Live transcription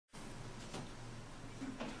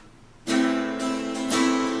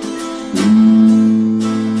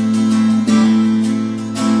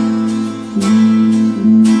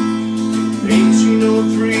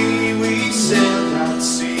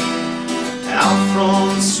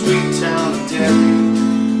the sweet town of Derry.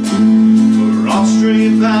 We're all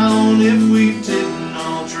straight bound if we didn't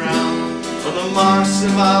all drown from the marks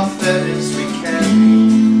of our fetters we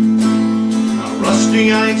carry. Our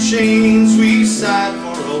rusty iron chains we sighed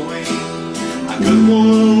for a wing. A good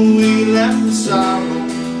one we left with sorrow.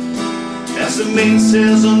 As the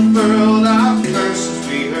mainsails unfurled, our curses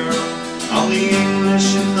we hurled on the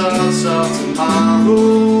English and thoughts of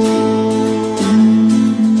tomorrow.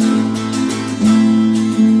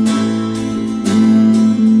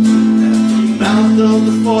 At the mouth of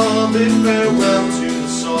the foil bid farewell to the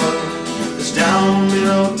soil, as down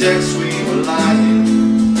below decks we were lying.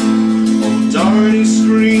 Oh, Darny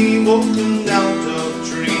scream woken out of a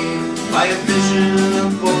dream by a vision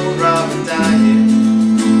of old Robin dying.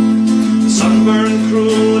 Sunburned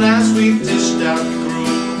crude as we dished out the crew.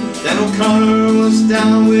 Then O'Connor was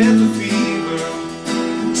down with the fever.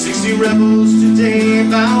 60 rebels today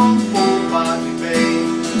bound for Botany Bay.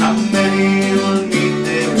 How many will meet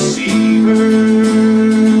their receiver?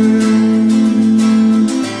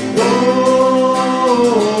 Whoa,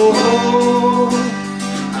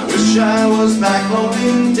 I wish I was back home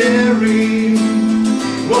in Derry.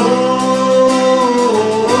 Whoa,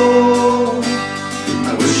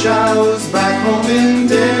 I was back home in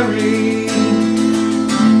Derry.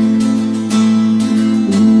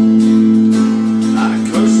 I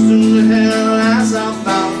cursed into hell as I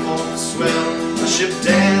bound for the swell. My ship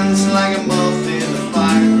danced like a moth in the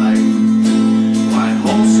firelight. White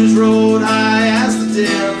horses rode high as the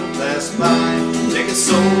devil passed by, taking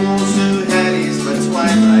souls to Hades by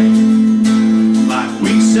twilight. 5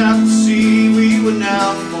 weeks out to sea, we were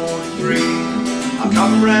now 43. Our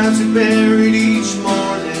comrades were buried each morning.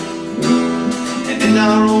 In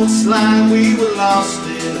our old slime we were lost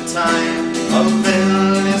in a time of a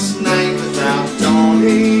endless night without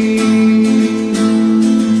dawning.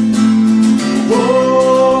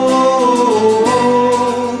 Whoa,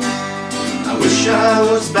 I wish I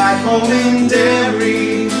was back home in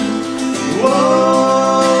Derry.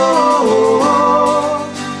 Whoa,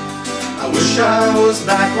 I wish I was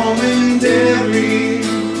back home in Derry.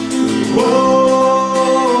 Whoa,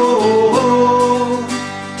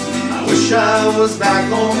 I was back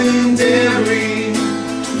home in Derry.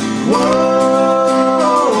 Whoa,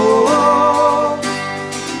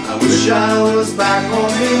 I wish I was back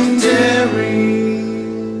home in Derry.